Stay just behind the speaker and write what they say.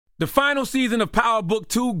The final season of Power Book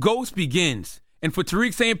 2, Ghost, begins. And for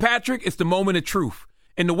Tariq St. Patrick, it's the moment of truth.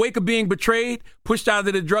 In the wake of being betrayed, pushed out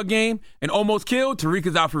of the drug game, and almost killed, Tariq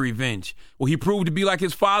is out for revenge. Will he prove to be like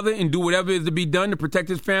his father and do whatever is to be done to protect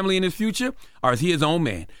his family and his future? Or is he his own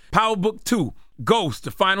man? Power Book 2, Ghost,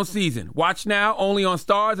 the final season. Watch now, only on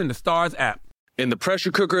Starz and the Starz app. In the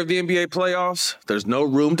pressure cooker of the NBA playoffs, there's no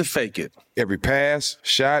room to fake it. Every pass,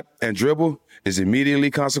 shot, and dribble is immediately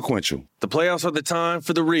consequential. The playoffs are the time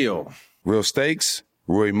for the real. Real stakes,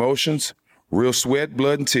 real emotions, real sweat,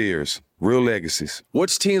 blood, and tears, real legacies.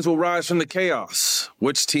 Which teams will rise from the chaos?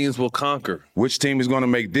 Which teams will conquer? Which team is going to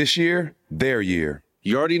make this year their year?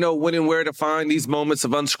 You already know when and where to find these moments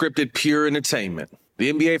of unscripted, pure entertainment.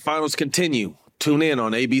 The NBA Finals continue. Tune in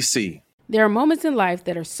on ABC. There are moments in life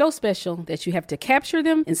that are so special that you have to capture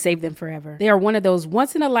them and save them forever. They are one of those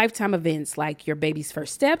once-in-a-lifetime events like your baby's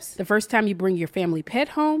first steps, the first time you bring your family pet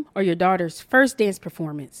home, or your daughter's first dance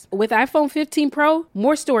performance. With iPhone 15 Pro,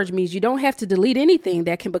 more storage means you don't have to delete anything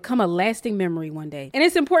that can become a lasting memory one day. And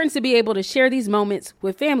it's important to be able to share these moments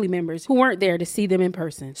with family members who weren't there to see them in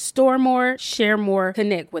person. Store more, share more,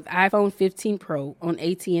 connect with iPhone 15 Pro on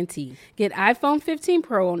AT&T. Get iPhone 15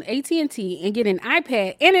 Pro on AT&T and get an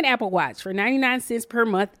iPad and an Apple Watch for 99 cents per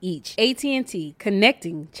month each. AT&T.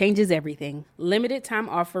 Connecting changes everything. Limited time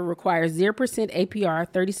offer requires 0% APR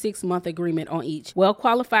 36-month agreement on each.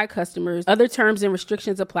 Well-qualified customers. Other terms and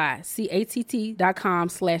restrictions apply. See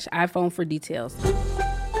att.com/iPhone for details.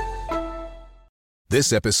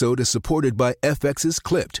 This episode is supported by FX's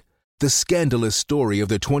Clipped, the scandalous story of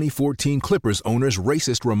the 2014 Clippers owner's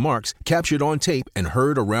racist remarks captured on tape and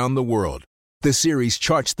heard around the world. The series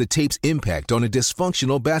charts the tape's impact on a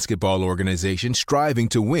dysfunctional basketball organization striving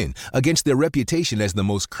to win against their reputation as the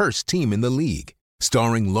most cursed team in the league.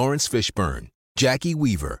 Starring Lawrence Fishburne, Jackie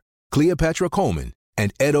Weaver, Cleopatra Coleman,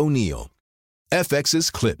 and Ed O'Neill.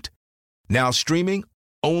 FX's Clipped. Now streaming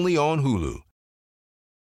only on Hulu.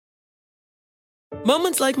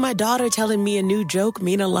 Moments like my daughter telling me a new joke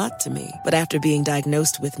mean a lot to me. But after being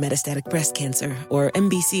diagnosed with metastatic breast cancer, or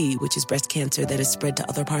MBC, which is breast cancer that is spread to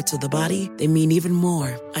other parts of the body, they mean even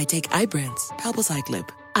more. I take Ibrance, palbociclib.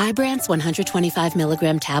 Ibrance 125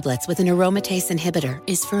 milligram tablets with an aromatase inhibitor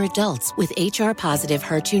is for adults with HR-positive,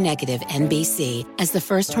 HER2-negative MBC as the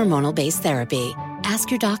first hormonal-based therapy.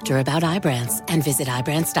 Ask your doctor about Ibrance and visit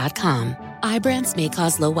Ibrance.com. Ibrance may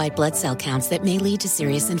cause low white blood cell counts that may lead to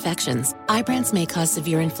serious infections. Ibrance may cause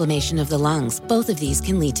severe inflammation of the lungs. Both of these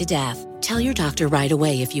can lead to death. Tell your doctor right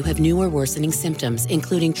away if you have new or worsening symptoms,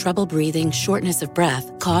 including trouble breathing, shortness of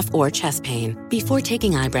breath, cough, or chest pain. Before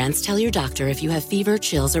taking Ibrance, tell your doctor if you have fever,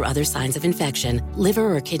 chills, or other signs of infection,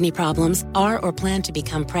 liver or kidney problems, are or plan to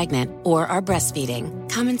become pregnant, or are breastfeeding.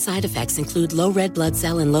 Common side effects include low red blood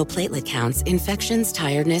cell and low platelet counts, infections,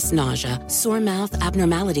 tiredness, nausea, sore mouth,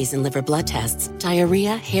 abnormalities in liver blood tests,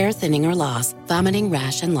 diarrhea, hair thinning or loss, vomiting,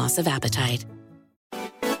 rash, and loss of appetite.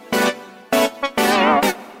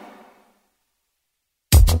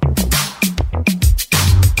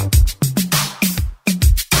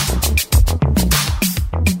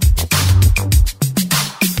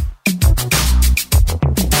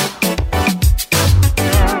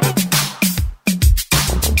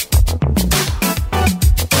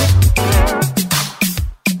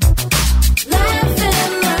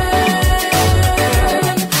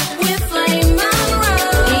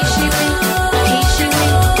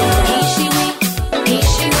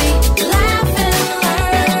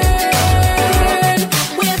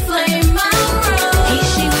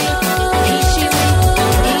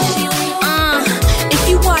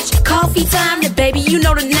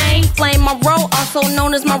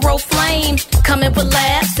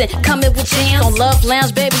 Coming with jams on Love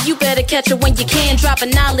Lounge, baby. You better catch it when you can. Dropping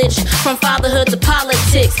knowledge from fatherhood to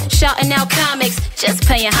politics, shouting out comics, just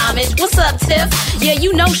paying homage. What's up, Tiff? Yeah,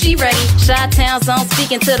 you know she ready. Chi-Town zone,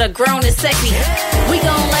 speaking to the grown and sexy. We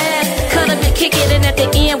gon' laugh, cut up and kick it, and at the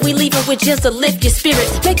end we leaving with just to lift your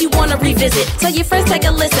spirits, make you wanna revisit. Tell your friends, take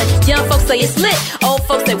a listen. Young folks say it's lit, old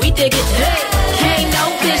folks say we dig it. Can't no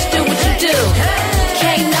bitch do what you do.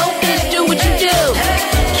 Can't no bitch do what you do.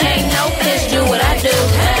 Can't no bitch do what I do.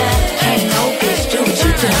 Can't no bitch do what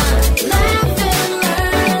you do. Laugh and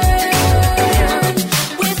learn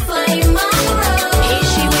with Flame Monroe. He,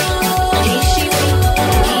 she, we. He, she, we.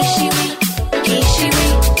 He, she, we. He, she, we.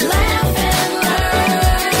 Laugh and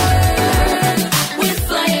learn with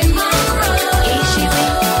Flame Monroe. He, she, we.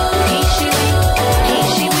 He, she, we. He,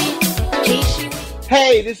 she, we. He, she, we.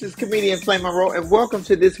 Hey, this is comedian Flame Monroe, and welcome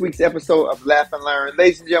to this week's episode of Laugh and Learn.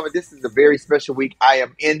 Ladies and gentlemen, this is a very special week. I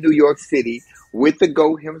am in New York City with the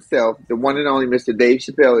GOAT himself, the one and only Mr. Dave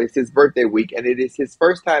Chappelle. It's his birthday week, and it is his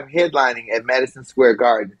first time headlining at Madison Square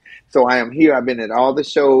Garden. So I am here. I've been at all the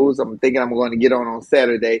shows. I'm thinking I'm going to get on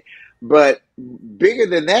Saturday. But bigger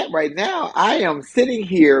than that right now, I am sitting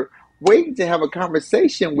here waiting to have a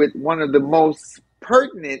conversation with one of the most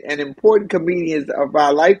pertinent and important comedians of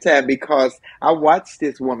our lifetime, because I watched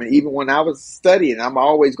this woman even when I was studying. I'm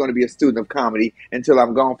always going to be a student of comedy until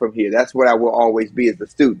I'm gone from here. That's what I will always be, as a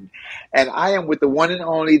student. And I am with the one and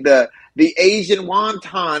only, the Asian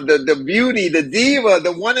wonton, the beauty, the diva,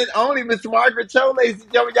 the one and only Miss Margaret Cho, ladies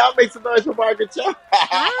and gentlemen. Y'all make some noise for Margaret Cho.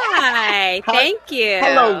 Hi, thank you.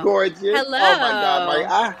 Hello, gorgeous. Hello. Oh my God,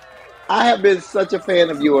 Margaret. I have been such a fan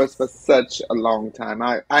of yours for such a long time.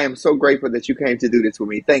 I am so grateful that you came to do this with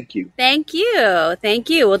me. Thank you. Thank you. Thank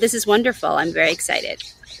you. Well, this is wonderful. I'm very excited.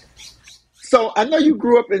 So I know you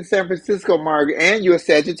grew up in San Francisco, Margaret, and you're a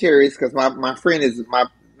Sagittarius, because my friend is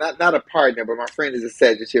not a partner, but my friend is a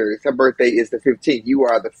Sagittarius. Her birthday is the 15th. You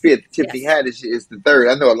are the 5th. Tiffany Haddish is the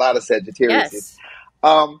 3rd. I know a lot of Sagittarius. Yes.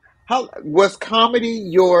 How was comedy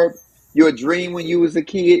your dream when you was a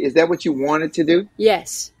kid? Is that what you wanted to do?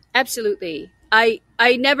 Yes. Absolutely. I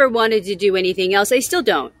never wanted to do anything else. I still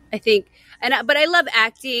don't. I think, but I love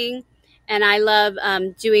acting, and I love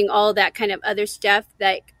doing all that kind of other stuff,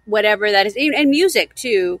 like whatever that is, and music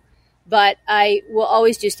too. But I will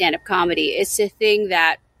always do stand-up comedy. It's a thing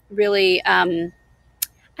that really, I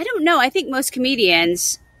don't know. I think most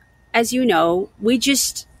comedians, as you know, we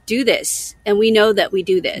just do this, and we know that we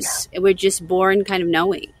do this, and we're just born kind of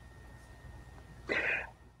knowing.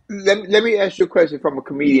 Let me ask you a question from a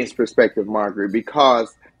comedian's perspective, Margaret,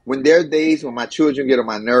 because when there are days when my children get on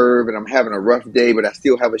my nerve and I'm having a rough day, but I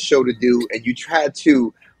still have a show to do, and you try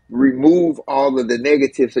to remove all of the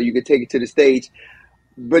negative so you can take it to the stage.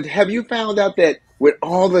 But have you found out that with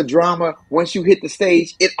all the drama, once you hit the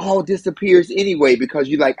stage, it all disappears anyway, because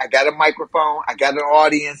you're like, I got a microphone, I got an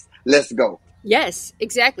audience, let's go. Yes,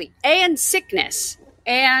 exactly. And sickness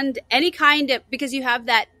and any kind of, because you have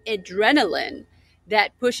that adrenaline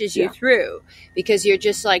that pushes you through, because you're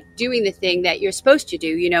just like doing the thing that you're supposed to do.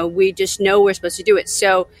 You know, we just know we're supposed to do it.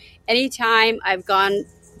 So anytime I've gone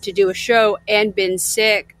to do a show and been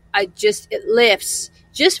sick, it lifts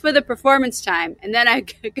just for the performance time. And then I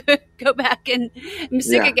go back and I'm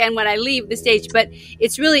sick again when I leave the stage. But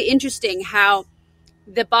it's really interesting how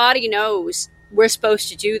the body knows we're supposed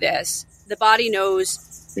to do this. The body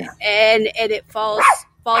knows, and it falls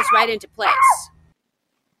right into place.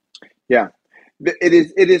 Yeah. It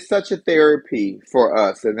is such a therapy for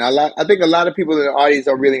us, and I think a lot of people in the audience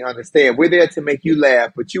don't really understand. We're there to make you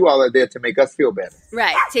laugh, but you all are there to make us feel better.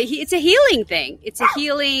 Right. It's a healing thing. It's a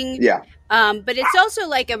healing. Yeah. But it's also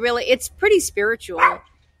like it's pretty spiritual.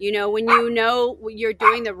 You know, when you know you're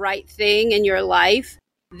doing the right thing in your life,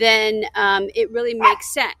 then it really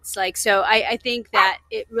makes sense. Like, so I think that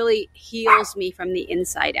it really heals me from the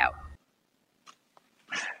inside out.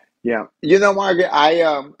 Yeah. You know, Margaret,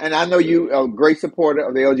 and I know you are a great supporter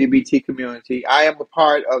of the LGBT community. I am a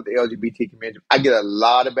part of the LGBT community. I get a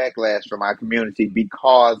lot of backlash from our community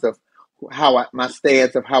because of my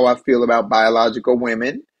stance of how I feel about biological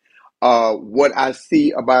women. What I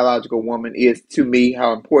see a biological woman is to me,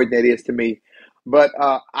 how important that is to me. But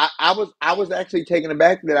I was actually taken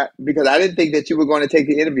aback because I didn't think that you were going to take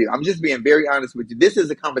the interview. I'm just being very honest with you. This is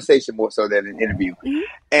a conversation more so than an interview. Mm-hmm.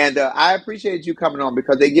 And I appreciate you coming on,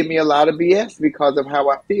 because they give me a lot of BS because of how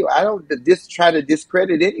I feel. I don't try to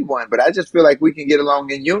discredit anyone, but I just feel like we can get along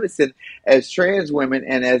in unison as trans women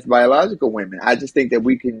and as biological women. I just think that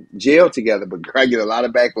we can gel together, but I get a lot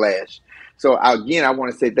of backlash. So again, I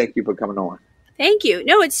want to say thank you for coming on. Thank you.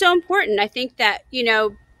 No, it's so important. I think that,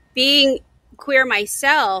 being queer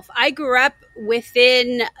myself, I grew up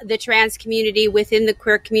within the trans community, within the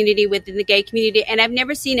queer community, within the gay community, and I've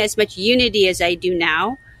never seen as much unity as I do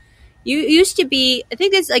now. You used to be, I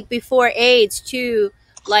think it's like before AIDS too,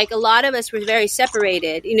 like a lot of us were very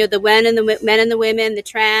separated. The men and the women, the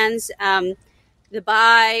trans, the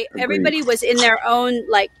bi, everybody was in their own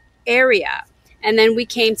like area. And then we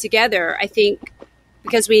came together, I think,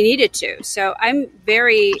 because we needed to. So I'm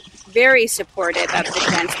very, very supportive of the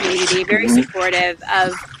trans community, very supportive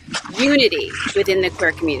of unity within the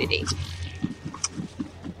queer community.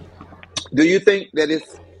 Do you think that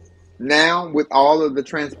it's now, with all of the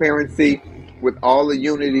transparency, with all the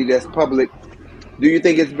unity that's public, do you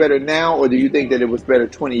think it's better now, or do you think that it was better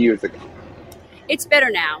 20 years ago? It's better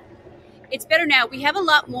now. It's better now. We have a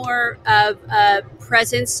lot more of a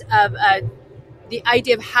presence of the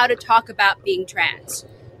idea of how to talk about being trans.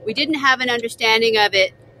 We didn't have an understanding of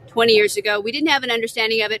it 20 years ago. We didn't have an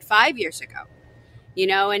understanding of it 5 years ago.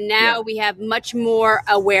 And now we have much more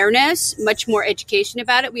awareness, much more education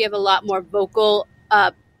about it. We have a lot more vocal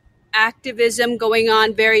activism going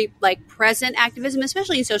on, very present activism,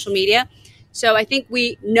 especially in social media. So I think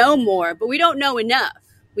we know more, but we don't know enough.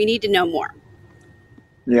 We need to know more.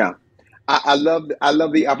 Yeah. I love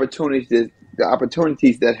the opportunities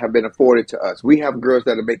that have been afforded to us. We have girls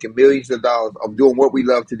that are making millions of dollars of doing what we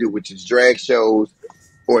love to do, which is drag shows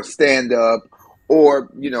or stand up or,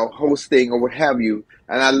 hosting or what have you.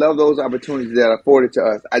 And I love those opportunities that are afforded to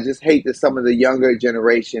us. I just hate that some of the younger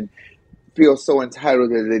generation feel so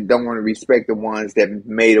entitled that they don't want to respect the ones that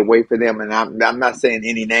made a way for them. And I'm not saying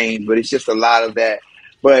any names, but it's just a lot of that.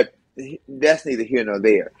 But that's neither here nor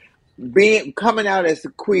there. Coming out as a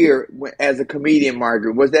queer, as a comedian,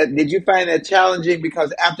 Margaret, did you find that challenging?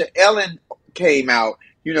 Because after Ellen came out,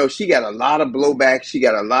 she got a lot of blowback. She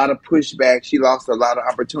got a lot of pushback. She lost a lot of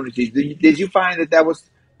opportunities. Did you find that was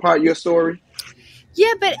part of your story?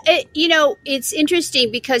 Yeah, but it's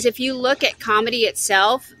interesting because if you look at comedy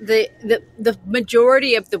itself, the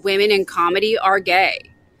majority of the women in comedy are gay,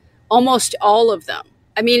 almost all of them.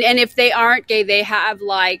 I mean, and if they aren't gay, they have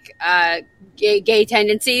gay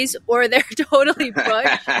tendencies, or they're totally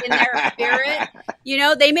butch in their spirit.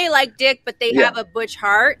 They may like dick, but they have a butch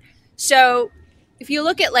heart. So if you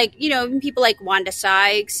look at people like Wanda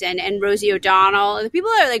Sykes and Rosie O'Donnell, and the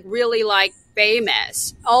people that are really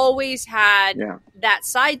famous, always had that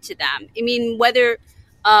side to them. I mean, whether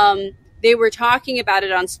they were talking about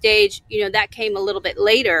it on stage, that came a little bit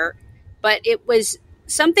later, but it was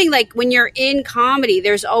something when you're in comedy,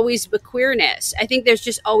 there's always the queerness. I think there's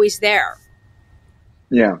just always there.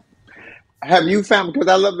 Yeah. Have you found, because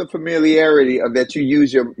I love the familiarity of that you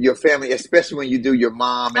use your family, especially when you do your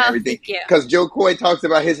mom and everything. Because Joe Coy talks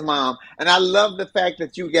about his mom. And I love the fact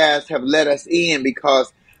that you guys have let us in,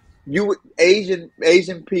 because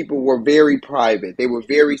Asian people were very private. They were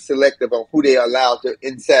very selective on who they allowed to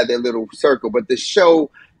inside their little circle. But the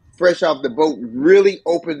show, Fresh Off the Boat, really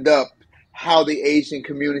opened up how the Asian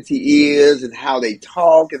community is and how they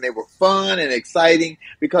talk, and they were fun and exciting,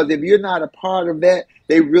 because if you're not a part of that,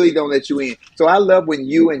 they really don't let you in. So I love when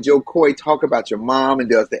you and Joe Coy talk about your mom and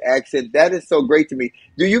does the accent. That is so great to me.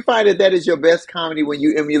 Do you find that is your best comedy, when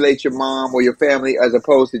you emulate your mom or your family as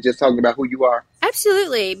opposed to just talking about who you are?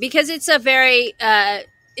 Absolutely, because it's a very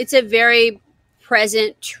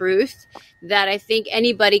present truth that I think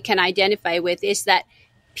anybody can identify with, is that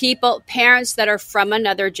parents that are from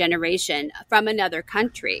another generation, from another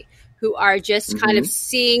country, who are just kind of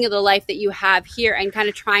seeing the life that you have here and kind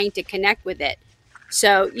of trying to connect with it.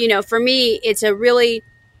 So, for me, it's a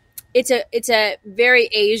very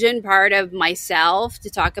Asian part of myself to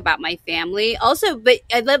talk about my family. Also, but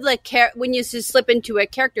I love when you just slip into a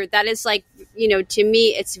character that is to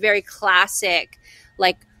me, it's very classic,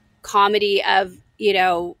 comedy of,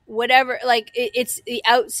 whatever, it's the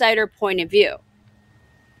outsider point of view.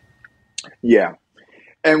 Yeah.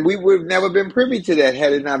 And we would have never been privy to that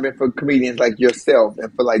had it not been for comedians like yourself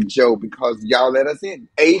and for Joe, because y'all let us in.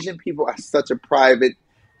 Asian people are such a private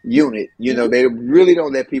unit. They really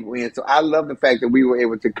don't let people in. So I love the fact that we were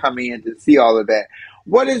able to come in to see all of that.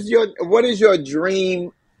 What is your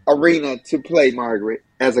dream arena to play, Margaret,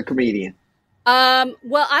 as a comedian?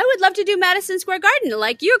 Well, I would love to do Madison Square Garden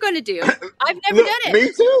like you're going to do. I've never done it.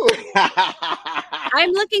 Me too.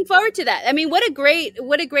 I'm looking forward to that. I mean, what a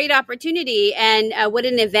great opportunity, and what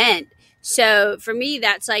an event. So for me,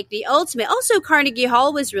 that's the ultimate. Also, Carnegie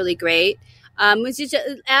Hall was really great. Which just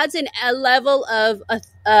adds a level of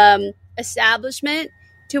establishment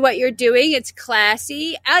to what you're doing. It's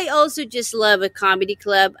classy. I also just love a comedy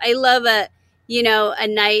club. I love a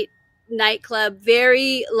nightclub,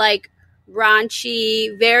 very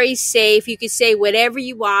raunchy, very safe. You can say whatever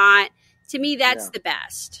you want. To me, that's the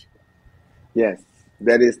best. Yes,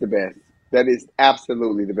 that is the best. That is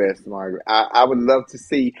absolutely the best, Margaret. I would love to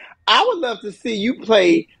see you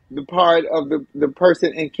play the part of the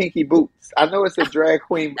person in Kinky Boots. I know it's a drag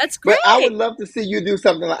queen. That's great. But I would love to see you do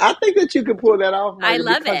something I think that you can pull that off, Margaret. I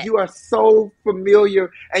love because it. You are so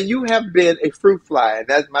familiar, and you have been a fruit fly. And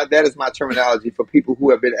that is my terminology for people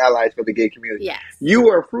who have been allies for the gay community. Yes. You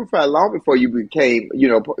were a fruit fly long before you became,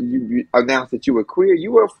 you announced that you were queer.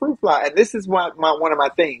 You were a fruit fly. And this is one of my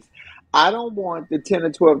things. I don't want the 10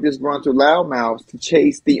 or 12 disgruntled loudmouths to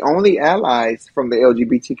chase the only allies from the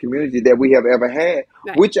LGBT community that we have ever had,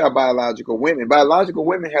 right, which are biological women. Biological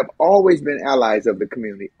women have always been allies of the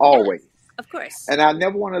community, always. Yes, of course. And I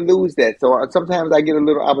never want to lose that. So sometimes I get a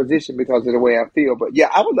little opposition because of the way I feel. But yeah,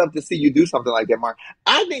 I would love to see you do something like that, Mark.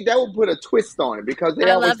 I think that would put a twist on it, because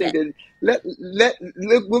they always say that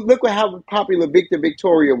look at how popular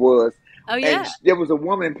Victoria was Oh yeah. And there was a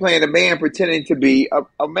woman playing a man pretending to be a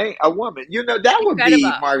woman. You know, that would be,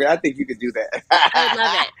 Incredible. Margaret, I think you could do that. I would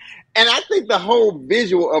love it. And I think the whole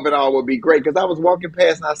visual of it all would be great, because I was walking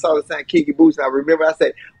past and I saw the sign Kiki Boots, and I remember I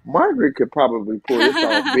said, Margaret could probably pull this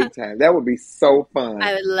off big time. That would be so fun.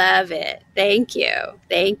 I would love it. Thank you.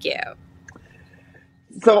 Thank you.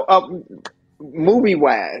 So,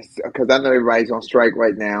 movie-wise, because I know everybody's on strike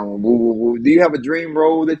right now, do you have a dream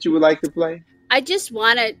role that you would like to play? I just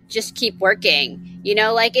want to just keep working. You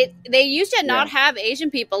know, like they used to not have Asian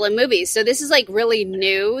people in movies. So this is like really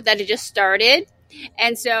new that it just started.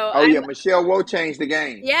 And so Michelle Yeoh changed the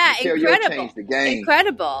game. Yeah, Michelle incredible. Yeoh changed the game.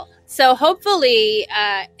 Incredible. So hopefully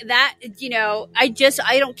that, you know, I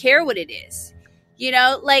don't care what it is. You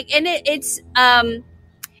know, like, and it's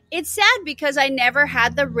sad because I never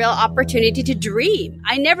had the real opportunity to dream.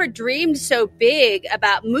 I never dreamed so big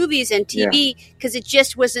about movies and TV because it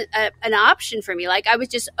just wasn't an option for me. Like I was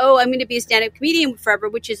just, I'm going to be a stand-up comedian forever,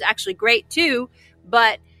 which is actually great too.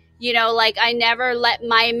 But, you know, like I never let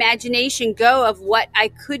my imagination go of what I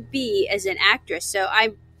could be as an actress. So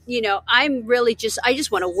I'm really I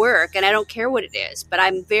just want to work and I don't care what it is. But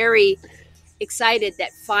I'm very excited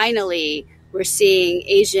that finally we're seeing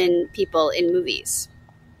Asian people in movies.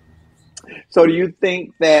 So do you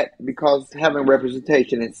think that because having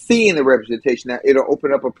representation and seeing the representation, that it'll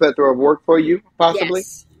open up a plethora of work for you, possibly?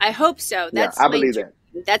 Yes, I hope so. I believe that.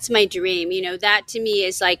 That's my dream. You know, that to me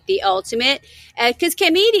is like the ultimate. Because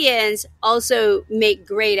comedians also make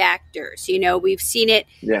great actors. You know, we've seen it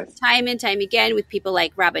time and time again with people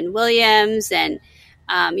like Robin Williams. And,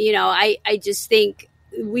 you know, I just think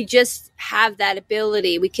we just have that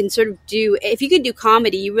ability. We can sort of if you can do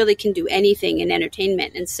comedy, you really can do anything in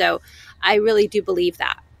entertainment. And so I really do believe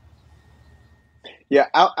that. Yeah,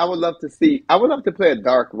 I would love to play a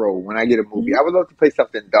dark role when I get a movie. I would love to play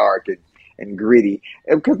something dark and gritty.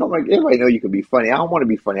 Because I'm like, everybody know you can be funny. I don't want to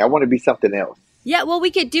be funny. I want to be something else. Yeah, well,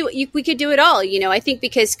 we could do it all. You know, I think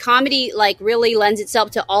because comedy like really lends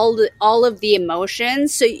itself to all of the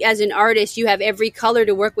emotions. So as an artist, you have every color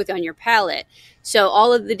to work with on your palette. So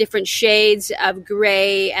all of the different shades of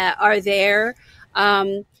gray are there.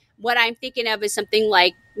 What I'm thinking of is something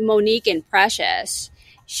like Monique and Precious.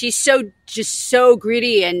 She's so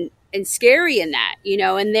gritty and scary in that, you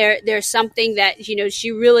know, and there's something that, you know,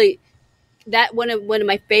 she really, that one of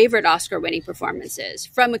my favorite Oscar winning performances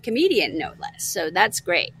from a comedian, no less. So that's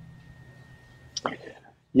great.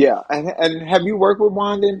 Yeah. And have you worked with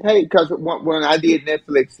Wanda and Paige? Because when I did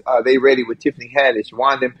Netflix, They Ready with Tiffany Haddish,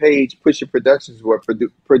 Wanda and Paige, Pusher Productions were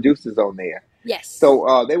producers on there. Yes.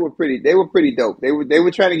 So they were pretty dope. They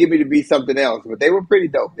were trying to get me to be something else, but they were pretty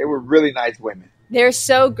dope. They were really nice women. They're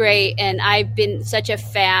so great, and I've been such a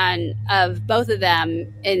fan of both of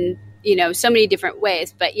them in, you know, so many different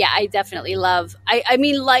ways. But yeah, I definitely love.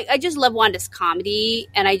 I just love Wanda's comedy,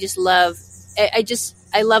 and I love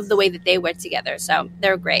the way that they work together. So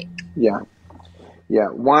they're great. Yeah.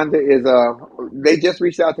 Wanda is they just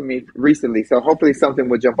reached out to me recently, so hopefully something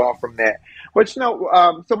will jump off from that. But you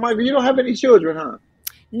know, so Margaret, you don't have any children, huh?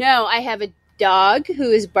 No, I have a dog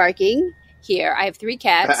who is barking here. I have 3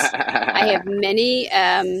 cats. I have many,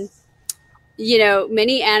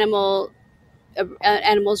 many animals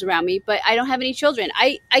around me, but I don't have any children.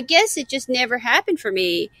 I guess it just never happened for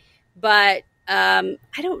me, but I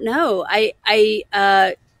don't know. I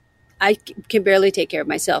can barely take care of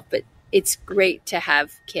myself, but it's great to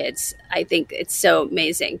have kids. I think it's so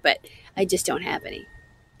amazing, but I just don't have any.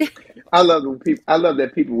 I love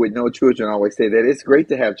that people with no children always say that. It's great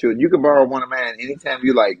to have children. You can borrow one of mine anytime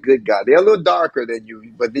you like. Good God, they're a little darker than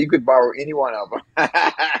you, but you could borrow any one of them.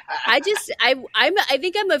 I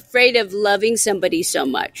think I'm afraid of loving somebody so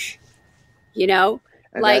much, you know,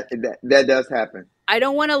 and like that does happen. I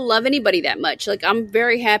don't want to love anybody that much. Like, I'm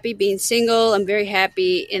very happy being single. I'm very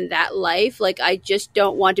happy in that life. Like, I just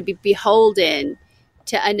don't want to be beholden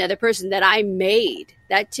to another person that I made.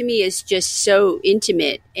 That to me is just so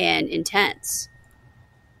intimate and intense.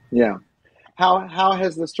 Yeah. How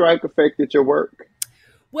has the strike affected your work?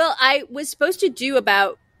 Well, I was supposed to do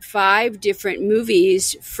about 5 different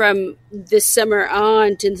movies from this summer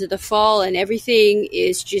on into the fall, and everything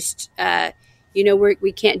is just,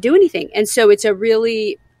 we can't do anything. And so it's a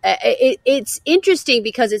really, it's interesting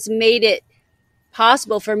because it's made it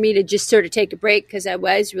possible for me to just sort of take a break because I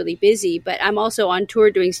was really busy, but I'm also on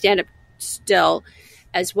tour doing stand-up still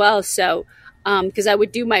as well. So, because I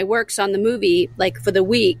would do my works on the movie like for the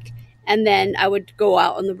week, and then I would go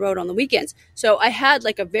out on the road on the weekends. So I had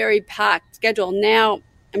like a very packed schedule. Now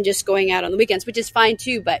I'm just going out on the weekends, which is fine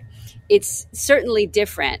too, but it's certainly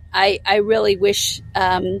different. I really wish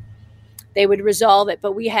they would resolve it.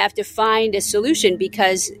 But we have to find a solution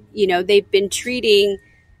because, they've been treating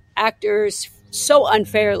actors so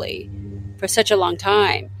unfairly for such a long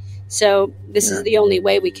time. So this is the only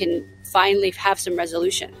way we can finally have some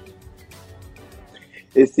resolution.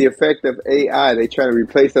 It's the effect of AI. They try to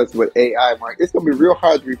replace us with AI, Mark. It's going to be real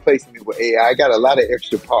hard to replace me with AI. I got a lot of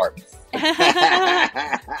extra parts. We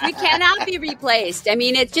cannot be replaced. I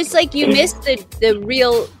mean, it's just like you missed the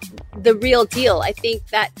real deal. I think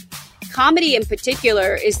that comedy in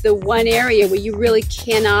particular is the one area where you really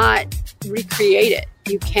cannot recreate it.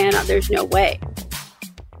 You cannot. There's no way.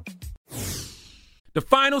 The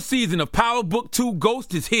final season of Power Book 2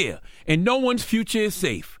 Ghost is here, and no one's future is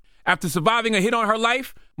safe. After surviving a hit on her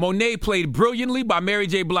life, Monet, played brilliantly by Mary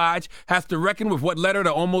J. Blige, has to reckon with what led her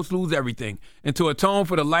to almost lose everything and to atone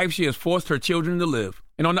for the life she has forced her children to live.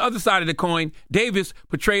 And on the other side of the coin, Davis,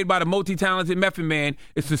 portrayed by the multi-talented Method Man,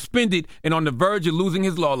 is suspended and on the verge of losing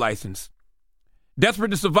his law license.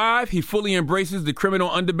 Desperate to survive, he fully embraces the criminal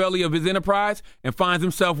underbelly of his enterprise and finds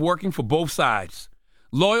himself working for both sides,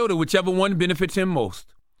 loyal to whichever one benefits him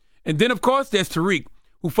most. And then, of course, there's Tariq,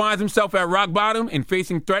 who finds himself at rock bottom and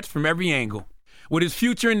facing threats from every angle. With his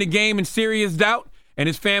future in the game in serious doubt and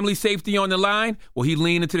his family's safety on the line, will he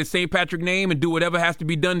lean into the St. Patrick name and do whatever has to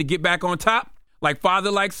be done to get back on top? Like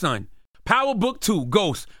father, like son. Power Book 2,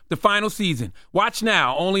 Ghost, the final season. Watch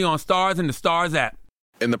now, only on Stars and the Stars app.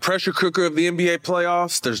 In the pressure cooker of the NBA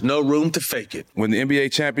playoffs, there's no room to fake it. When the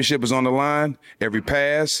NBA championship is on the line, every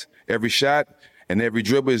pass, every shot, and every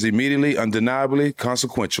dribble is immediately, undeniably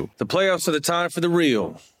consequential. The playoffs are the time for the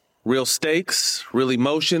real. Real stakes, real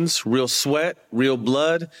emotions, real sweat, real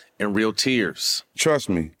blood, and real tears. Trust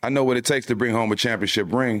me, I know what it takes to bring home a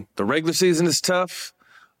championship ring. The regular season is tough,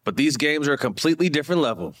 but these games are a completely different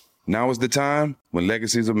level. Now is the time when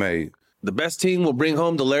legacies are made. The best team will bring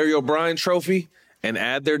home the Larry O'Brien Trophy and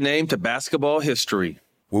add their name to basketball history.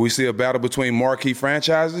 Will we see a battle between marquee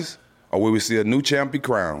franchises, or will we see a new champ be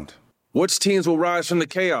crowned? Which teams will rise from the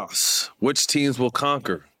chaos? Which teams will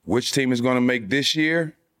conquer? Which team is going to make this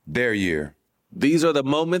year their year? These are the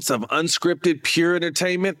moments of unscripted, pure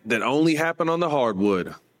entertainment that only happen on the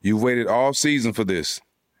hardwood. You've waited all season for this.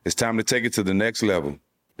 It's time to take it to the next level.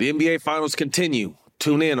 The NBA Finals continue.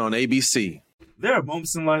 Tune in on ABC. There are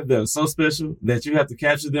moments in life that are so special that you have to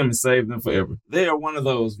capture them and save them forever. They are one of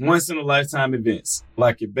those once-in-a-lifetime events,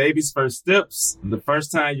 like your baby's first steps, the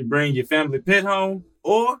first time you bring your family pet home,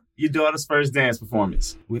 or your daughter's first dance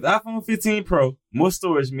performance. With iPhone 15 Pro, more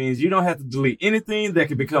storage means you don't have to delete anything that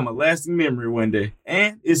could become a lasting memory one day.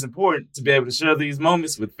 And it's important to be able to share these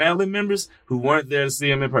moments with family members who weren't there to see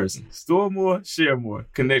them in person. Store more, share more.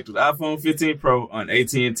 Connect with iPhone 15 Pro on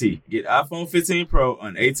AT&T. Get iPhone 15 Pro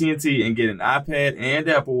on AT&T and get an iPad and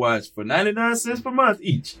Apple Watch for 99 cents per month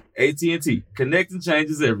each. AT&T. Connecting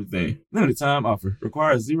changes everything. Limited time offer.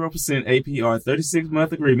 Requires 0% APR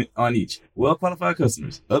 36-month agreement on each. Well-qualified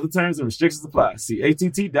customers. Other terms and restrictions apply. See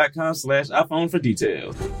att.com/iPhone for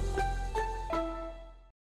details.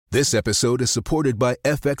 This episode is supported by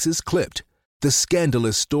FX's Clipped, the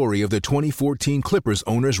scandalous story of the 2014 Clippers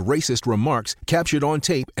owner's racist remarks captured on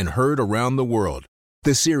tape and heard around the world.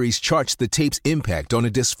 The series charts the tape's impact on a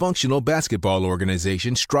dysfunctional basketball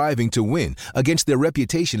organization striving to win against their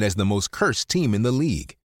reputation as the most cursed team in the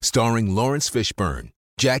league. Starring Lawrence Fishburne,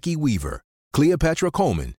 Jackie Weaver, Cleopatra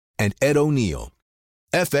Coleman, and Ed O'Neill.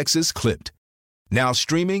 FX's Clipped. Now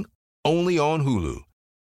streaming only on Hulu.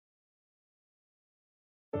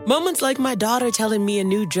 Moments like my daughter telling me a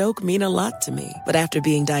new joke mean a lot to me. But after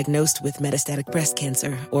being diagnosed with metastatic breast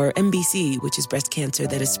cancer, or MBC, which is breast cancer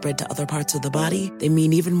that is spread to other parts of the body, they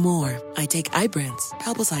mean even more. I take Ibrance,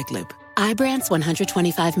 palbociclib. Ibrance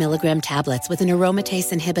 125 milligram tablets with an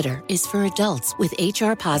aromatase inhibitor is for adults with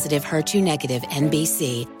HR-positive, HER2-negative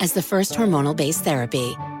NBC as the first hormonal-based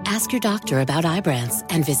therapy. Ask your doctor about Ibrance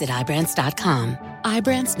and visit Ibrance.com.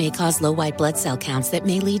 Ibrance may cause low white blood cell counts that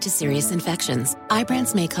may lead to serious infections.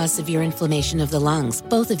 Ibrance may cause severe inflammation of the lungs.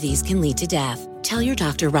 Both of these can lead to death. Tell your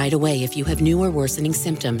doctor right away if you have new or worsening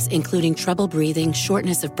symptoms, including trouble breathing,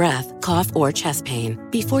 shortness of breath, cough, or chest pain.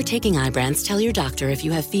 Before taking Ibrance, tell your doctor if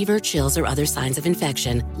you have fever, chills, or other signs of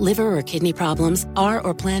infection, liver or kidney problems, are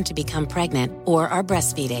or plan to become pregnant, or are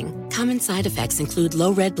breastfeeding. Common side effects include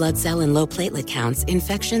low red blood cell and low platelet counts,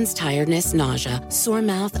 infections, tiredness, nausea, sore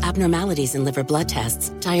mouth, abnormalities in liver blood tests,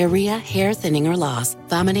 diarrhea, hair thinning or loss,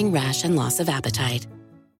 vomiting, rash, and loss of appetite.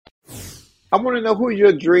 I want to know who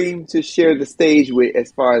your dream to share the stage with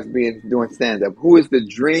as far as doing stand-up. Who is the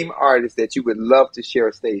dream artist that you would love to share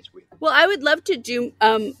a stage with? Well, I would love to do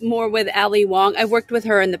more with Ali Wong. I've worked with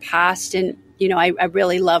her in the past, and I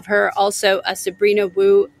really love her. Also, Sabrina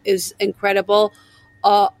Wu is incredible.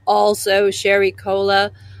 also Sherry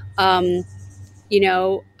Cola. You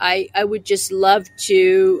know, I would just love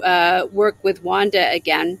to work with Wanda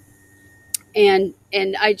again. And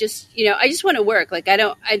I just want to work. Like,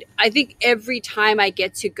 I think every time I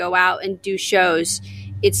get to go out and do shows,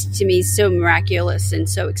 it's to me so miraculous and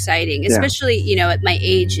so exciting, especially, you know, at my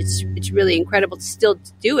age, it's really incredible to still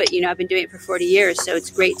do it. You know, I've been doing it for 40 years, so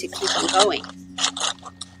it's great to keep on going.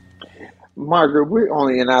 Margaret, we're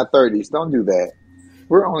only in our 30s. Don't do that.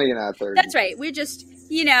 We're only in our 30s. That's right. We're just,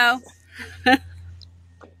 you know.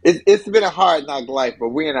 It's been a hard knock life, but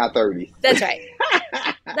we're in our 30s. That's right.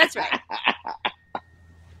 That's right.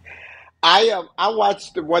 I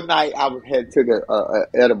watched one night. I had took a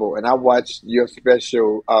edible, and I watched your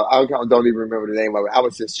special. I don't even remember the name of it. I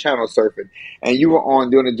was just channel surfing, and you were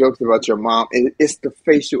on doing the jokes about your mom. And it's the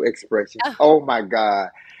facial expression. Oh my God!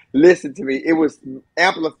 Listen to me. It was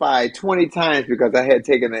amplified 20 times because I had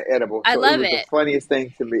taken an edible. So I love it. Was it. The funniest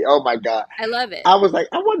thing to me. Oh my God! I love it. I was like,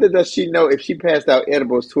 I wonder, does she know if she passed out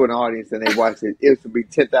edibles to an audience and they watched it, it would be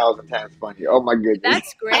 10,000 times funnier. Oh my goodness.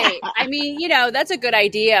 That's great. I mean, you know, that's a good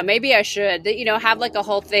idea. Maybe I should, you know, have like a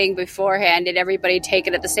whole thing beforehand and everybody take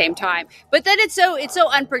it at the same time. But then it's so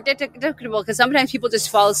unpredictable because sometimes people just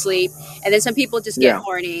fall asleep and then some people just get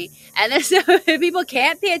horny and then some people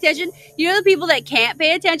can't pay attention. You know, the people that can't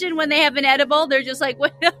pay attention when they have an edible, they're just like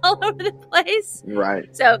all over the place. Right.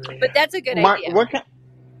 So, but that's a good idea.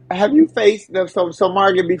 Have you faced them? So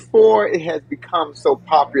Margaret, before it has become so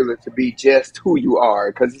popular to be just who you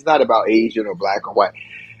are, because it's not about Asian or black or white.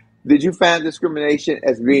 Did you find discrimination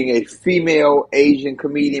as being a female Asian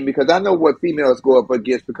comedian? Because I know what females go up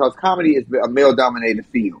against, because comedy is a male-dominated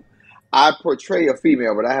field. I portray a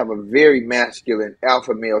female, but I have a very masculine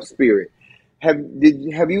alpha male spirit. Have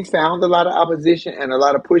you found a lot of opposition and a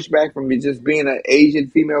lot of pushback from just being an Asian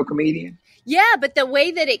female comedian? Yeah, but the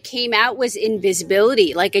way that it came out was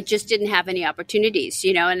invisibility. Like, it just didn't have any opportunities,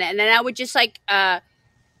 you know, and then I would just like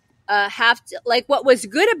have to, like, what was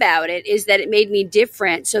good about it is that it made me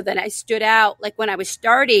different. So then I stood out. Like, when I was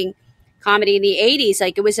starting comedy in the 80s,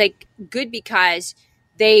 like, it was like good because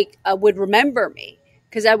they would remember me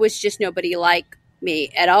because I was just nobody like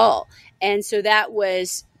me at all. And so that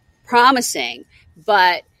was promising.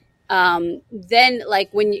 But then, like,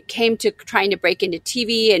 when it came to trying to break into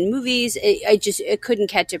TV and movies, it couldn't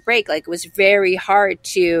catch a break. Like, it was very hard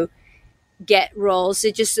to get roles.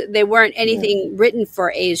 There weren't anything written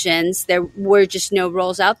for Asians. There were just no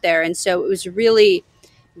roles out there. And so it was really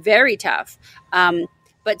very tough.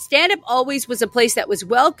 But stand-up always was a place that was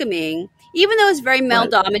welcoming, even though it's very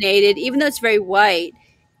male-dominated, even though it's very white.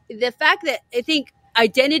 The fact that I think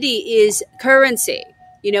identity is currency.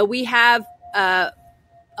 You know, we have a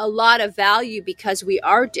lot of value because we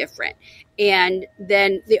are different, and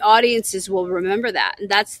then the audiences will remember that, and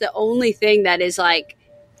that's the only thing that is like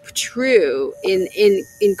true in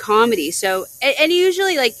comedy. So and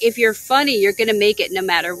usually, like, if you're funny, you're gonna make it no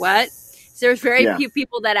matter what. So there's very few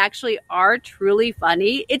people that actually are truly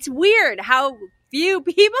funny. It's weird how few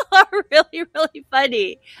people are really, really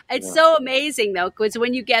funny. It's so amazing though, because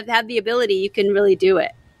when you have the ability, you can really do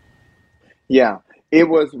it. Yeah, it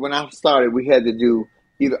was when I started. We had to do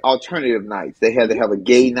either alternative nights. They had to have a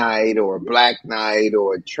gay night or a black night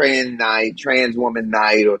or a trans woman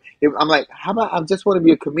night. I'm like, how about I just want to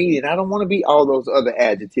be a comedian? I don't want to be all those other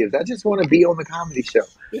adjectives. I just want to be on the comedy show.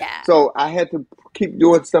 Yeah. So I had to keep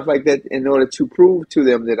doing stuff like that in order to prove to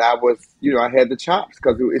them that I was, you know, I had the chops,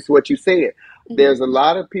 because it's what you said. Mm-hmm. There's a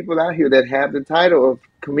lot of people out here that have the title of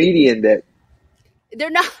comedian that they're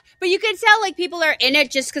not, but you can tell, like, people are in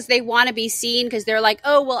it just because they want to be seen, because they're like,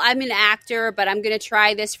 oh, well, I'm an actor, but I'm going to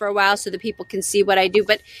try this for a while so that people can see what I do.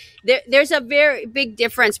 But there's a very big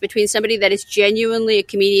difference between somebody that is genuinely a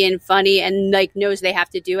comedian, funny, and like knows they have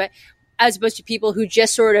to do it, as opposed to people who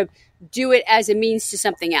just sort of do it as a means to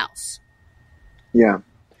something else. Yeah,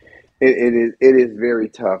 it is very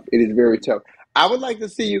tough. It is very tough. I would like to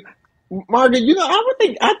see you, Margaret. You know,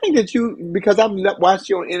 I think that you, because I've watched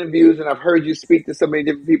you on interviews and I've heard you speak to so many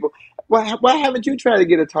different people. Why haven't you tried to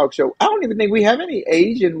get a talk show? I don't even think we have any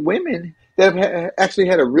Asian women that have actually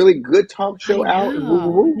had a really good talk show out.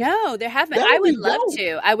 No, there haven't. I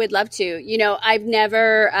would love to. You know, I've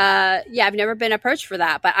never been approached for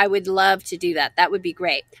that, but I would love to do that. That would be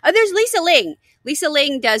great. Oh, there's Lisa Ling. Lisa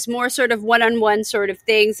Ling does more sort of one-on-one sort of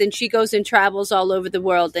things, and she goes and travels all over the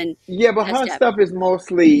world. And yeah, but her stuff is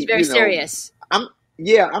mostly very serious.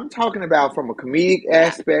 Yeah, I'm talking about from a comedic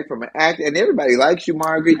aspect, from an act, and everybody likes you,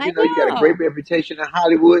 Margaret. You know, you got a great reputation in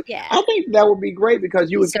Hollywood. Yeah. I think that would be great because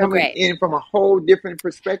you would come in from a whole different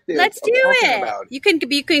perspective. Let's do it. About it. You can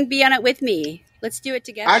be on it with me. Let's do it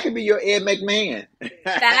together. I could be your Ed McMahon.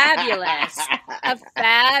 Fabulous.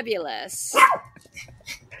 Fabulous.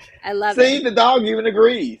 I love it. See, the dog even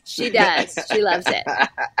agrees. She does. She loves it.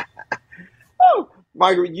 Oh,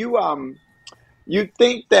 Margaret, you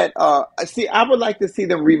think that I would like to see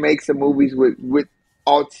them remake some movies with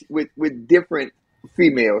different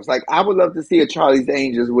females. Like I would love to see a Charlie's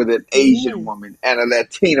Angels with an Asian woman and a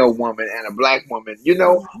Latino woman and a black woman, you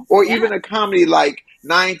know, or even a comedy like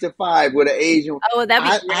 9 to 5 with an Asian. Oh,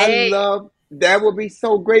 that'd be great. That would be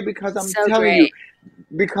so great because I'm telling you,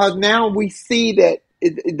 because now we see that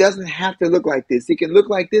it doesn't have to look like this. It can look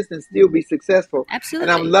like this and still be successful.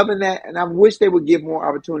 Absolutely. And I'm loving that. And I wish they would give more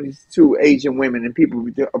opportunities to Asian women and people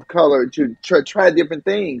of color to try different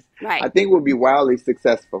things. Right. I think we'll be wildly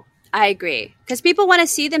successful. I agree. Because people want to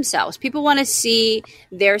see themselves. People want to see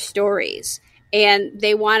their stories. And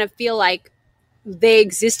they want to feel like they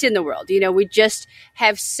exist in the world. You know, we just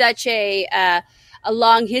have such a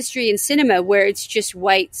long history in cinema where it's just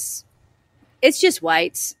whites. It's just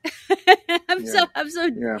whites. I'm so.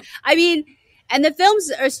 I mean, and the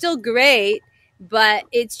films are still great, but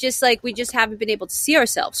it's just like we just haven't been able to see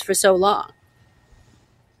ourselves for so long.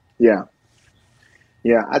 Yeah.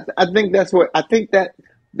 I think that's what I think that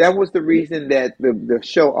was the reason that the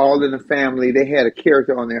show All in the Family, they had a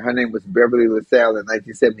character on there. Her name was Beverly LaSalle in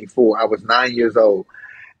 1974. I was 9 years old.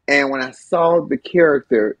 And when I saw the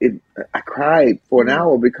character, I cried for an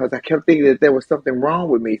hour because I kept thinking that there was something wrong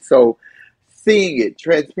with me. So seeing it,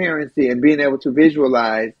 transparency, and being able to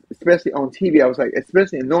visualize, especially on TV, I was like,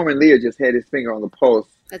 especially Norman Lear just had his finger on the pulse.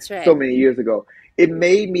 That's right. So many years ago. It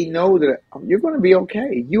made me know that you're going to be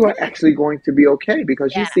okay. You are actually going to be okay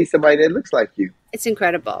because you see somebody that looks like you. It's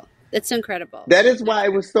incredible. It's incredible. That is why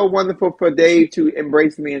it was so wonderful for Dave to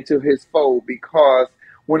embrace me into his fold, because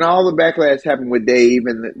when all the backlash happened with Dave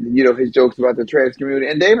and his jokes about the trans community,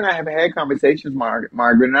 and Dave and I have had conversations,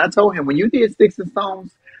 Margaret, and I told him, when you did Sticks and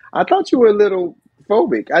Stones, I thought you were a little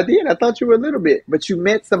phobic. I did. I thought you were a little bit. But you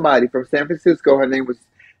met somebody from San Francisco. Her name was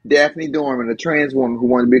Daphne Dorman, a trans woman who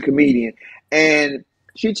wanted to be a comedian. And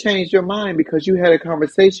she changed your mind because you had a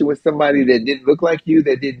conversation with somebody that didn't look like you,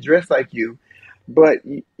 that didn't dress like you. But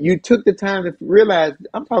you took the time to realize,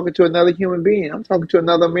 I'm talking to another human being. I'm talking to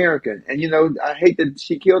another American. And, I hate that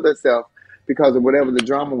she killed herself because of whatever the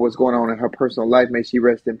drama was going on in her personal life. May she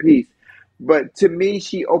rest in peace. But to me,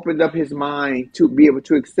 she opened up his mind to be able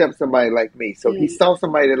to accept somebody like me. So he saw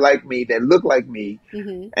somebody that liked me, that looked like me,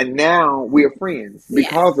 and now we are friends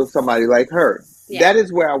because of somebody like her. Yeah. That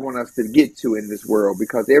is where I want us to get to in this world,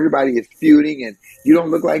 because everybody is feuding and you don't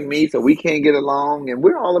look like me, so we can't get along, and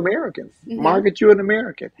we're all Americans. Margaret, you're an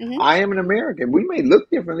American. I am an American. We may look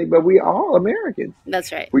differently, but we are all Americans.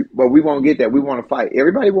 That's right. But we won't get that. We want to fight.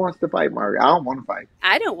 Everybody wants to fight, Margaret. I don't want to fight.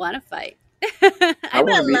 I don't want to fight. I'm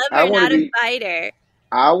a lover, not a fighter.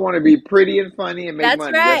 I want to be pretty and funny and make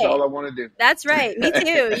money. Right. That's all I want to do. That's right. Me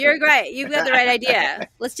too. You're right. You've got the right idea.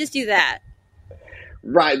 Let's just do that.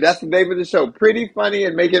 Right. That's the name of the show. Pretty, funny,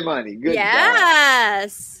 and making money. Good.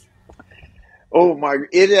 Yes. God. Oh my!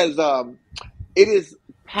 It is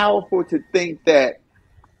powerful to think that.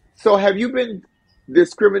 So, have you been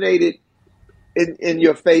discriminated in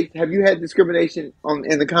your face? Have you had discrimination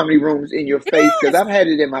in the comedy rooms in your face? Because I've had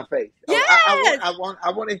it in my face. Yes.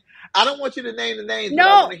 I don't want you to name the names, but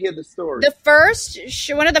I want to hear the story.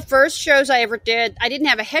 One of the first shows I ever did, I didn't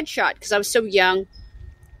have a headshot because I was so young.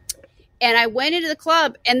 And I went into the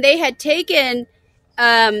club, and they had taken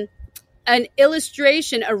an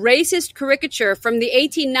illustration, a racist caricature from the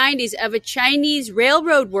 1890s of a Chinese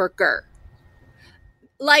railroad worker,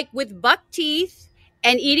 like with buck teeth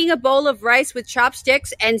and eating a bowl of rice with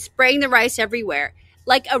chopsticks and spraying the rice everywhere.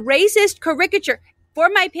 Like a racist caricature for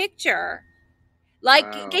my picture. Like,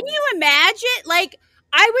 wow. Can you imagine? Like,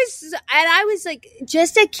 I was like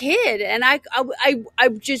just a kid, and I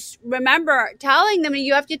just remember telling them,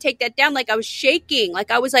 you have to take that down. Like, I was shaking.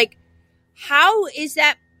 Like, I was like, how is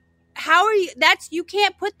that? How are you? You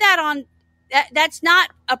can't put that on. That's not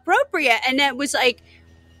appropriate. And it was like,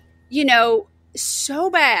 so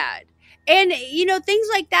bad. And, things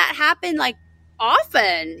like that happen like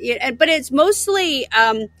often, but it's mostly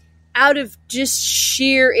out of just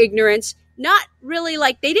sheer ignorance. Not really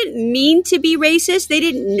like they didn't mean to be racist. They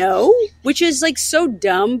didn't know, which is like so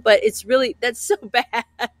dumb, but that's so bad.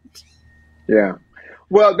 Yeah.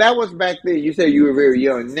 Well, that was back then. You said you were very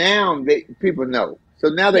young. Now people know. So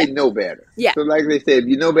now they know better. Yeah. So like they said, if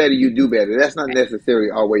you know better, you do better. That's not necessarily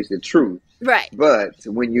always the truth. Right. But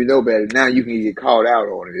when you know better, now you can get called out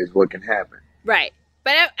on it. Is what can happen. Right.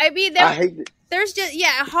 But I mean, I hate it. there's just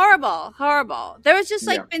horrible. There was just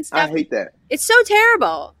like been stuff. I hate that. It's so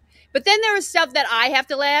terrible. But then there was stuff that I have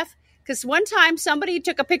to laugh because one time somebody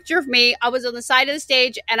took a picture of me. I was on the side of the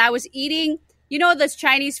stage and I was eating, those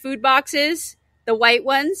Chinese food boxes, the white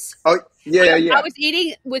ones. Oh, yeah. I was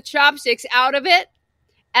eating with chopsticks out of it.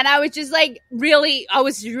 And I was just like really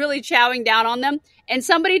chowing down on them. And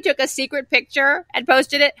somebody took a secret picture and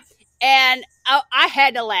posted it. And I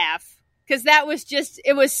had to laugh because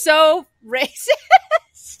it was so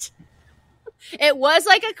racist. It was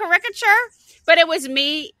like a caricature, but it was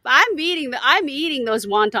me. I'm eating those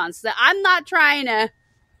wontons. I'm not trying to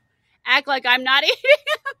act like I'm not eating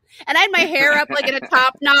them. And I had my hair up like in a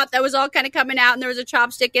top knot that was all kind of coming out, and there was a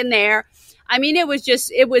chopstick in there. I mean, it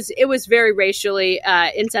was very racially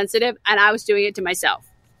insensitive, and I was doing it to myself.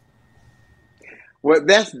 Well,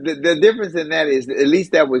 that's the difference in that is at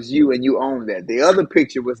least that was you, and you owned that. The other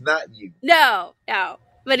picture was not you. No,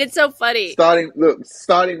 but it's so funny. Starting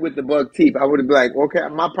with the buck teeth, I would have been like, okay,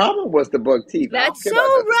 my problem was the buck teeth. That's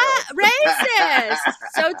so racist,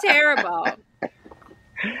 so terrible.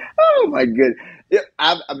 Oh my goodness.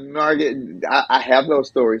 Margaret, I have those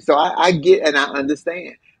stories, so I get and I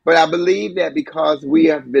understand. But I believe that because we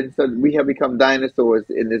have become dinosaurs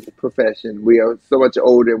in this profession. We are so much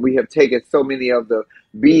older. We have taken so many of the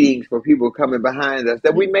beatings for people coming behind us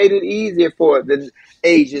that we made it easier for the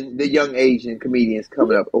young Asian comedians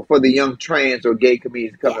coming up, or for the young trans or gay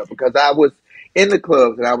comedians coming up. Because I was in the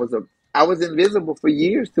clubs and I was invisible for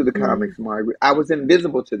years to the comics, Margaret. I was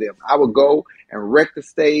invisible to them. I would go and wreck the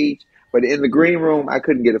stage. But in the green room, I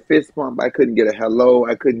couldn't get a fist bump. I couldn't get a hello.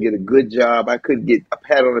 I couldn't get a good job. I couldn't get a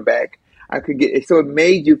pat on the back. So it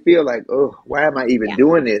made you feel like, oh, why am I even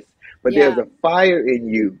doing this? But there's a fire in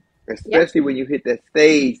you, especially when you hit that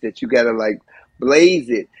stage that you got to like blaze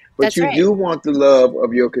it. But That's you right. do want the love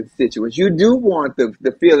of your constituents. You do want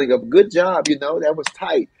the feeling of good job. That was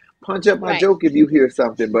tight. Punch up my joke if you hear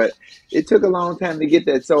something. But it took a long time to get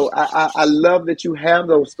that. So I love that you have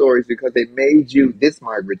those stories because they made you this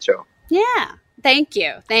Margaret Cho. Yeah. Thank you.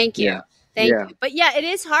 Yeah. Thank you. But yeah, it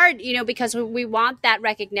is hard, because we want that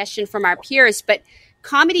recognition from our peers, but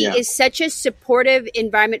comedy is such a supportive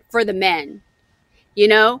environment for the men.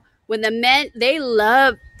 When the men, they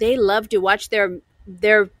love to watch their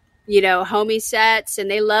homie sets,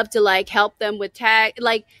 and they love to like help them with tag.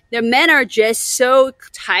 Like the men are just so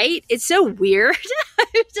tight. It's so weird.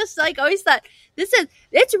 It's just like always thought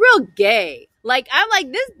it's real gay. Like, I'm like,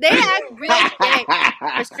 they act real gay.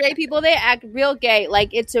 For straight people, they act real gay.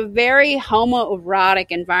 Like, it's a very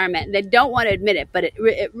homoerotic environment. They don't want to admit it, but it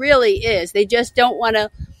really is. They just don't want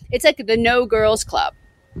to. It's like the no girls club,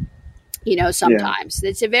 sometimes.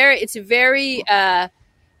 Yeah. It's a very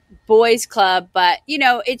boys club, but,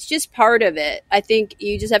 it's just part of it. I think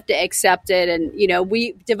you just have to accept it. And,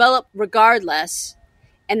 we develop regardless,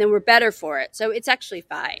 and then we're better for it. So it's actually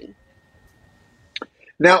fine.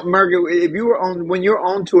 Now, Margaret, when you're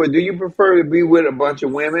on tour, do you prefer to be with a bunch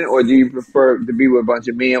of women, or do you prefer to be with a bunch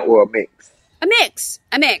of men, or a mix? A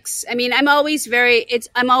mix. I mean, I'm always very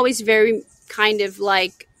kind of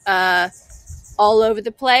like all over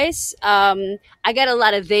the place. I got a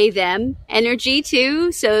lot of they them energy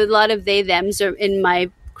too, so a lot of they thems are in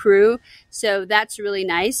my crew, so that's really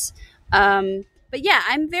nice. But yeah,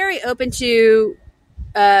 I'm very open to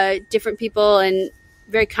different people and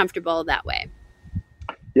very comfortable that way.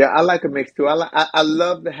 Yeah, I like a mix too. I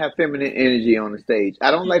love to have feminine energy on the stage.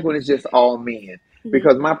 I don't like when it's just all men,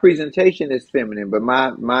 because my presentation is feminine, but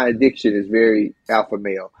my addiction is very alpha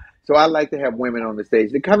male. So I like to have women on the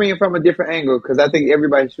stage. They're coming in from a different angle because I think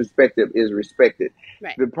everybody's perspective is respected.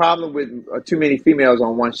 Right. The problem with too many females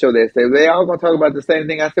on one show, they say, they all going to talk about the same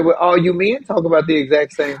thing. I said, well, all you men talk about the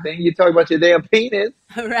exact same thing. You talk about your damn penis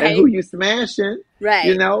and who you smashing.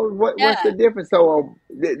 Right. What's the difference? So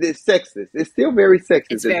it's sexist. It's still very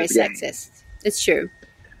sexist. It's very sexist. It's true.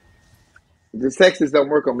 The sexist don't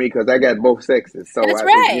work on me because I got both sexes. So that's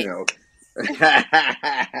right.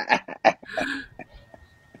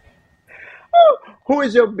 Who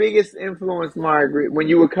is your biggest influence, Margaret? When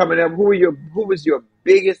you were coming up, who was your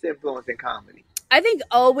biggest influence in comedy? I think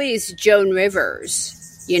always Joan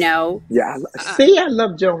Rivers. Yeah, I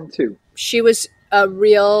love Joan too. She was a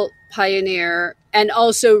real pioneer and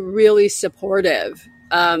also really supportive.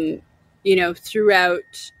 Throughout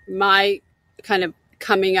my kind of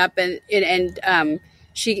coming up, and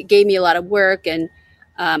she gave me a lot of work, and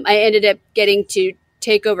I ended up getting to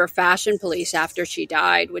take over Fashion Police after she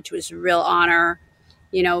died, which was a real honor,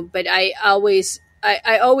 but I always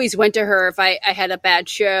went to her if I had a bad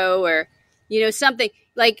show, or, something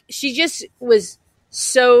like she just was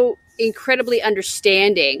so incredibly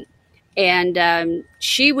understanding. And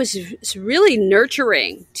she was really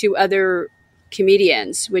nurturing to other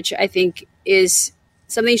comedians, which I think is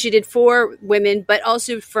something she did for women, but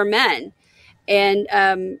also for men. And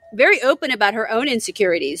very open about her own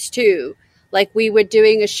insecurities, too. Like we were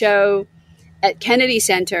doing a show at Kennedy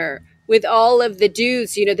Center with all of the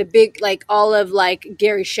dudes, the big, like all of like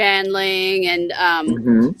Gary Shandling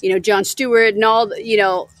and, Jon Stewart and all,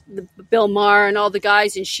 the Bill Maher and all the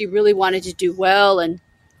guys. And she really wanted to do well. And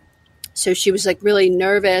so she was like really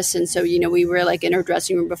nervous. And so, we were like in her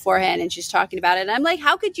dressing room beforehand and she's talking about it. And I'm like,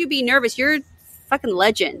 how could you be nervous? You're a fucking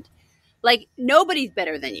legend. Like nobody's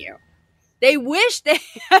better than you. They wish they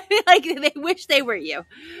wish they were you.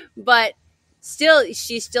 But still,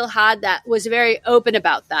 she still had that, was very open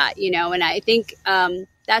about that, and I think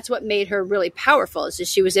that's what made her really powerful is that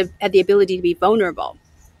she had the ability to be vulnerable.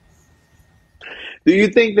 Do you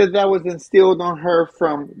think that was instilled on her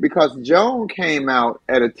because Joan came out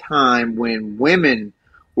at a time when women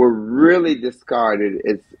were really discarded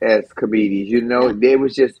as comedians, There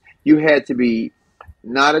was just, you had to be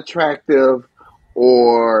not attractive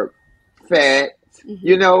or fat,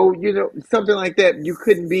 something like that. You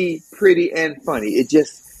couldn't be pretty and funny. It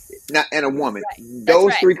just not and a woman. Right.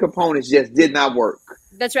 Those three components just did not work.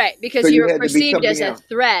 That's right, because so you were perceived as a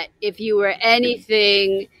threat if you were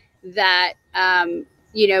anything that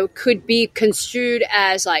could be construed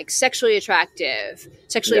as like sexually attractive,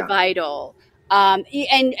 sexually vital.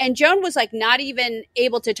 And Joan was like not even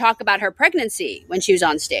able to talk about her pregnancy when she was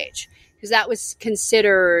on stage because that was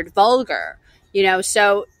considered vulgar.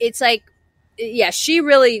 So it's like, she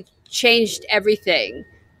really changed everything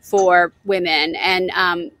for women. And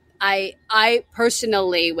I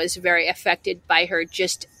personally was very affected by her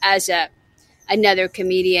just as another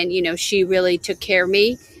comedian. She really took care of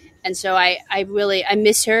me. And so I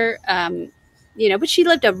miss her, but she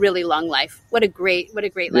lived a really long life. What a great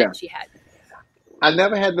life she had. I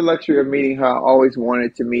never had the luxury of meeting her. I always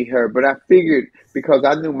wanted to meet her, but I figured because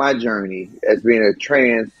I knew my journey as being a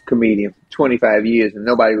trans comedian for 25 years and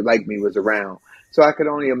nobody like me was around. So I could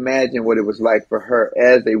only imagine what it was like for her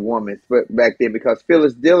as a woman back then because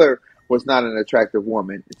Phyllis Diller was not an attractive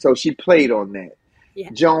woman. So she played on that.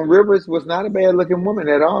 Yeah. Joan Rivers was not a bad looking woman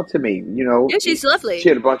at all to me. Yeah, she's lovely. She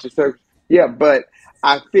had a bunch of circles. Yeah, but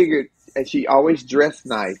I figured, and she always dressed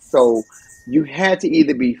nice. So you had to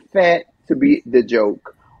either be fat to be the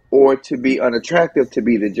joke, or to be unattractive to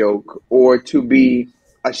be the joke, or to be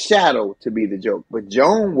a shadow to be the joke. But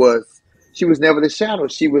Joan she was never the shadow.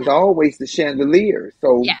 She was always the chandelier.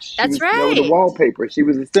 So she was never the wallpaper. She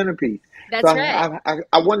was the centerpiece. That's right.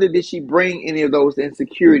 I wonder, did she bring any of those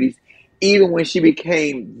insecurities, even when she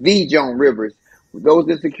became the Joan Rivers? Those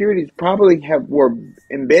insecurities probably were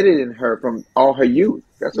embedded in her from all her youth.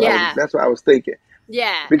 That's what I was thinking.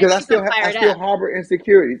 Yeah, because I still harbor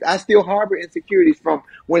insecurities. I still harbor insecurities from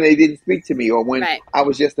when they didn't speak to me or when I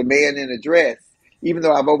was just a man in a dress. Even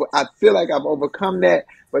though I feel like I've overcome that,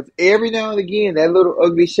 but every now and again that little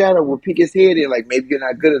ugly shadow will peek his head in, like maybe you're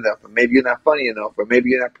not good enough, or maybe you're not funny enough, or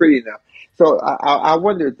maybe you're not pretty enough. So I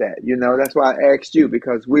wondered that. That's why I asked you,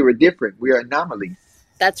 because we were different. We are anomalies.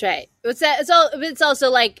 That's right. It's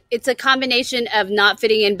also like it's a combination of not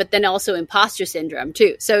fitting in, but then also imposter syndrome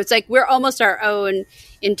too. So it's like we're almost our own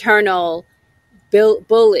internal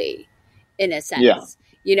bully in a sense.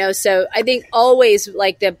 Yeah. So I think always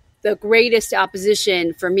like the greatest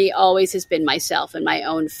opposition for me always has been myself and my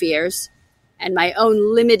own fears and my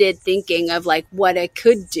own limited thinking of like what I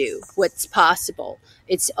could do, what's possible.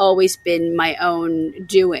 It's always been my own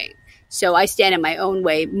doing. So I stand in my own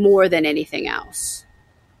way more than anything else.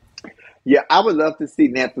 Yeah, I would love to see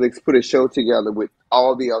Netflix put a show together with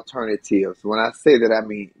all the alternatives. When I say that, I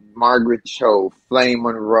mean Margaret Cho, Flame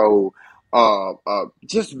Monroe,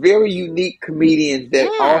 just very unique comedians that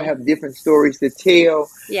all have different stories to tell.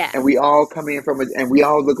 Yeah. And we all come in and we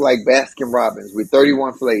all look like Baskin Robbins with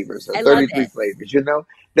 31 flavors or 33 flavors,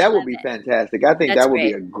 That would be fantastic. I think that would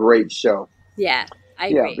be a great show. Yeah. I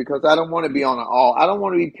agree. Because I don't want to be I don't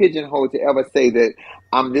want to be pigeonholed to ever say that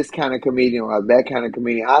I'm this kind of comedian or that kind of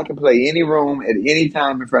comedian. I can play any room at any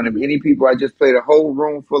time in front of any people. I just played a whole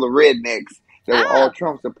room full of rednecks that were all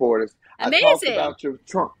Trump supporters. Amazing. I talked about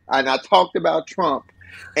Trump, and I talked about Trump,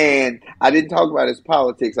 and I didn't talk about his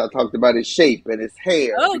politics. I talked about his shape and his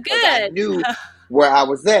hair. Oh, good. I knew where I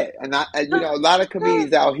was at. And a lot of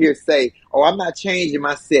comedians out here say, oh, I'm not changing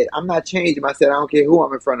my set. I don't care who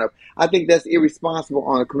I'm in front of. I think that's irresponsible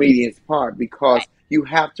on a comedian's part because you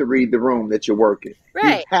have to read the room that you're working.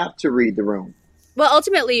 Right. You have to read the room. Well,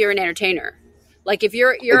 ultimately, you're an entertainer. Like if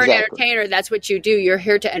you're an Exactly. entertainer, that's what you do. You're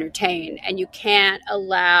here to entertain, and you can't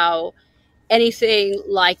allow anything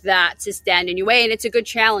like that to stand in your way. And it's a good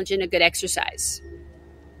challenge and a good exercise.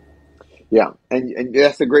 Yeah, and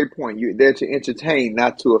that's a great point. You're there to entertain,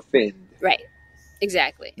 not to offend. Right.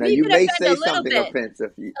 Exactly. Now you can may offend say a little something bit.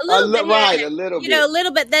 offensive. A little bit, right? yeah. A little bit. You know, a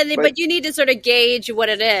little bit. But you need to sort of gauge what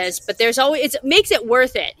it is. But there's always, it makes it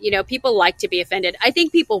worth it. You know, people like to be offended. I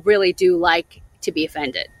think people really do like to be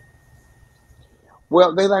offended.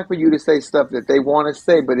 Well, they like for you to say stuff that they want to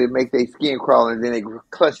say, but it make their skin crawl, and then they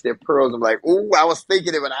clutch their pearls and be like, "Ooh, I was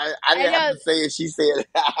thinking it, but I didn't have to say it. She said it."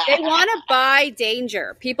 They want to buy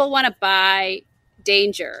danger. People want to buy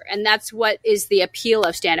danger, and that's what is the appeal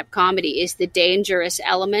of stand-up comedy, is the dangerous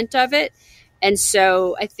element of it. And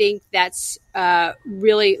so I think that's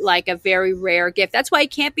really like a very rare gift. That's why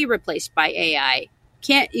it can't be replaced by AI.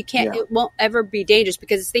 It won't ever be dangerous,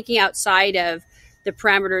 because it's thinking outside of the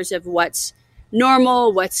parameters of what's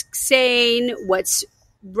normal, what's sane, what's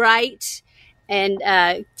right,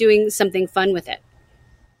 and doing something fun with it.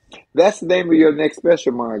 That's the name of your next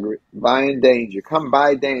special, Margaret. Buying danger. Come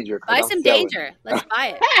buy danger. Buy some danger. Let's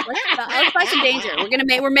buy it. Let's buy some danger.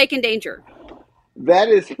 We're making danger. That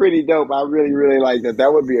is pretty dope. I really, really like that.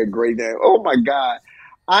 That would be a great name. Oh my God.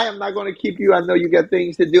 I am not going to keep you. I know you got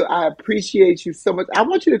things to do. I appreciate you so much. I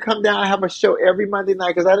want you to come down and have a show every Monday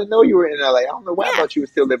night, because I didn't know you were in LA. I don't know why I thought you were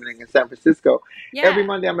still living in San Francisco. Yeah. Every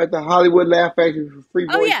Monday I'm at the Hollywood Laugh Factory for Free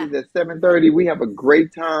Voices at 7:30. We have a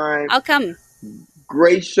great time. I'll come.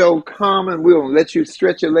 Great show. Come, and we'll let you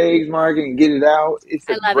stretch your legs, Margaret, and get it out. It's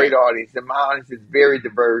a great audience. And my audience is very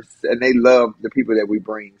diverse, and they love the people that we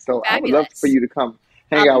bring. So I would love for you to come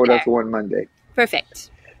hang out with us one Monday.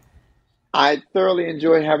 Perfect. I thoroughly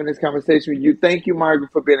enjoyed having this conversation with you. Thank you,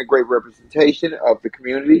 Margaret, for being a great representation of the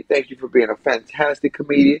community. Thank you for being a fantastic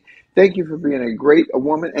comedian. Thank you for being a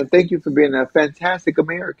woman. And thank you for being a fantastic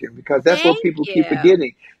American, because that's what people keep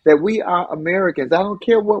forgetting, that we are Americans. I don't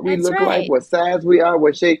care what we look like, what size we are,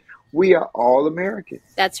 what shape. We are all Americans.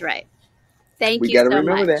 That's right. Thank you so much. We got to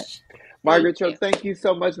remember that. Margaret Cho, thank you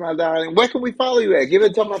so much, my darling. Where can we follow you at? Give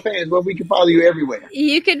it to my fans where we can follow you everywhere.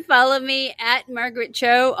 You can follow me at Margaret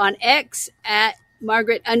Cho on X, at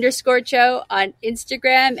Margaret_Cho on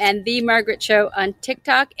Instagram, and the Margaret Cho on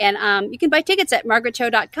TikTok. And you can buy tickets at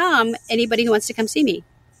margaretcho.com. Anybody who wants to come see me.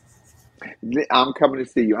 I'm coming to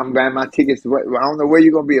see you. I'm buying my tickets. I don't know where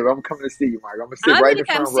you're going to be, but I'm coming to see you, Margaret. I'm going to sit right in the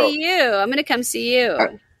front row. I'm going to come see you.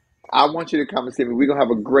 I want you to come and see me. We're going to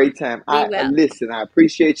have a great time. Listen, I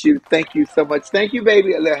appreciate you. Thank you so much. Thank you,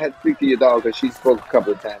 baby. I had to speak to your dog because she spoke a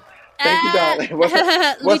couple of times. Thank you, darling.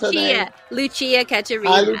 What's her name? Lucia Catarina.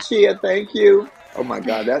 Hi, Lucia. Thank you. Oh, my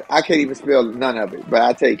God. I can't even spell none of it, but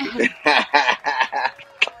I take it.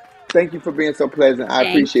 Thank you for being so pleasant. I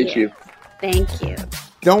appreciate you. Thank you.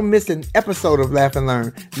 Don't miss an episode of Laugh and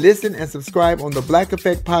Learn. Listen and subscribe on the Black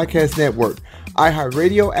Effect Podcast Network,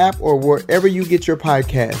 iHeartRadio app, or wherever you get your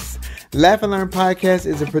podcasts. Laugh and Learn Podcast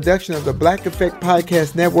is a production of the Black Effect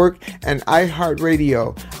Podcast Network and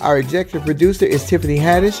iHeartRadio. Our executive producer is Tiffany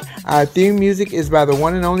Haddish. Our theme music is by the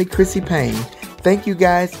one and only Chrissy Payne. Thank you,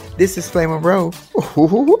 guys. This is Flame of Rowe.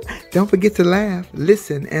 Don't forget to laugh,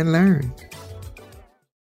 listen, and learn.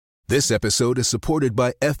 This episode is supported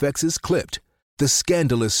by FX's Clipped, the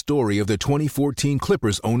scandalous story of the 2014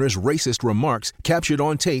 Clippers owner's racist remarks captured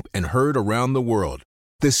on tape and heard around the world.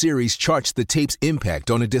 The series charts the tape's impact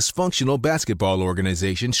on a dysfunctional basketball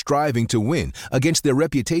organization striving to win against their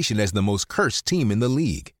reputation as the most cursed team in the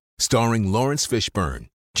league. Starring Lawrence Fishburne,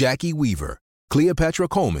 Jackie Weaver, Cleopatra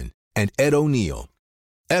Coleman, and Ed O'Neill.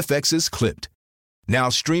 FX's Clipped. Now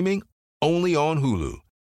streaming only on Hulu.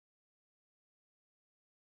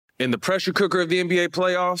 In the pressure cooker of the NBA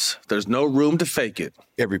playoffs, there's no room to fake it.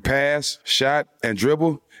 Every pass, shot, and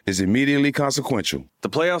dribble is immediately consequential.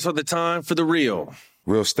 The playoffs are the time for the real.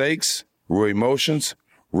 Real stakes, real emotions,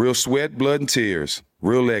 real sweat, blood, and tears,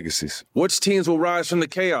 real legacies. Which teams will rise from the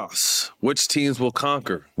chaos? Which teams will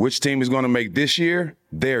conquer? Which team is going to make this year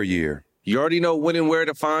their year? You already know when and where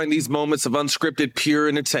to find these moments of unscripted, pure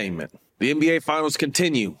entertainment. The NBA Finals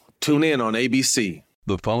continue. Tune in on ABC.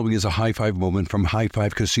 The following is a high-five moment from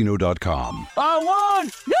highfivecasino.com. I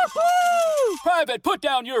won! Yahoo! Private, put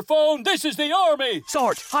down your phone. This is the Army.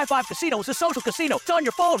 Sarge, High Five Casino is a social casino. It's on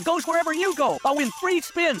your phone. Goes wherever you go. I win free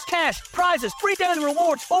spins, cash, prizes, free daily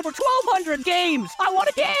rewards, over 1,200 games. I won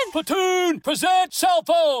again. Platoon, present cell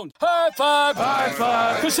phone. High Five. High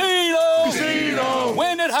Five. Casino. Casino.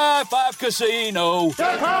 Win at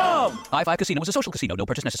highfivecasino.com. High Five Casino is a social casino. No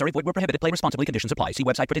purchase necessary. Void where prohibited. Play responsibly. Conditions apply. See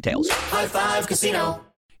website for details. High Five Casino.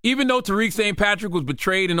 Even though Tariq St. Patrick was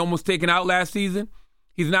betrayed and almost taken out last season,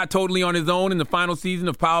 He's not totally on his own in the final season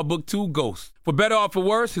of Power Book 2 Ghost. For better or for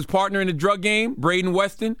worse, his partner in the drug game, Braden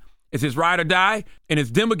Weston, is his ride or die, and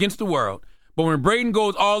it's them against the world. But when Braden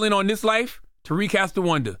goes all in on this life, Tariq has to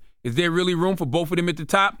wonder, is there really room for both of them at the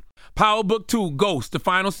top? Power Book 2 Ghost, the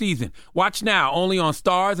final season. Watch now only on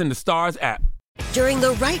Starz and the Starz app. During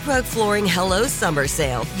the Right Rug Flooring Hello Summer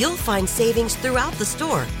Sale, you'll find savings throughout the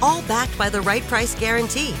store, all backed by the right price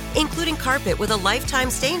guarantee, including carpet with a lifetime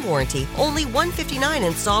stain warranty, only $159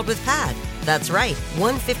 installed with pad. That's right,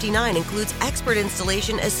 $159 includes expert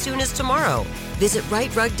installation as soon as tomorrow. Visit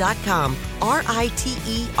rightrug.com, RITERUG.com,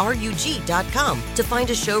 to find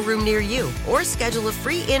a showroom near you or schedule a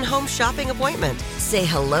free in-home shopping appointment. Say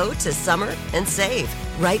hello to summer and save.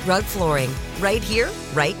 Right Rug Flooring, right here,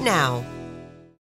 right now.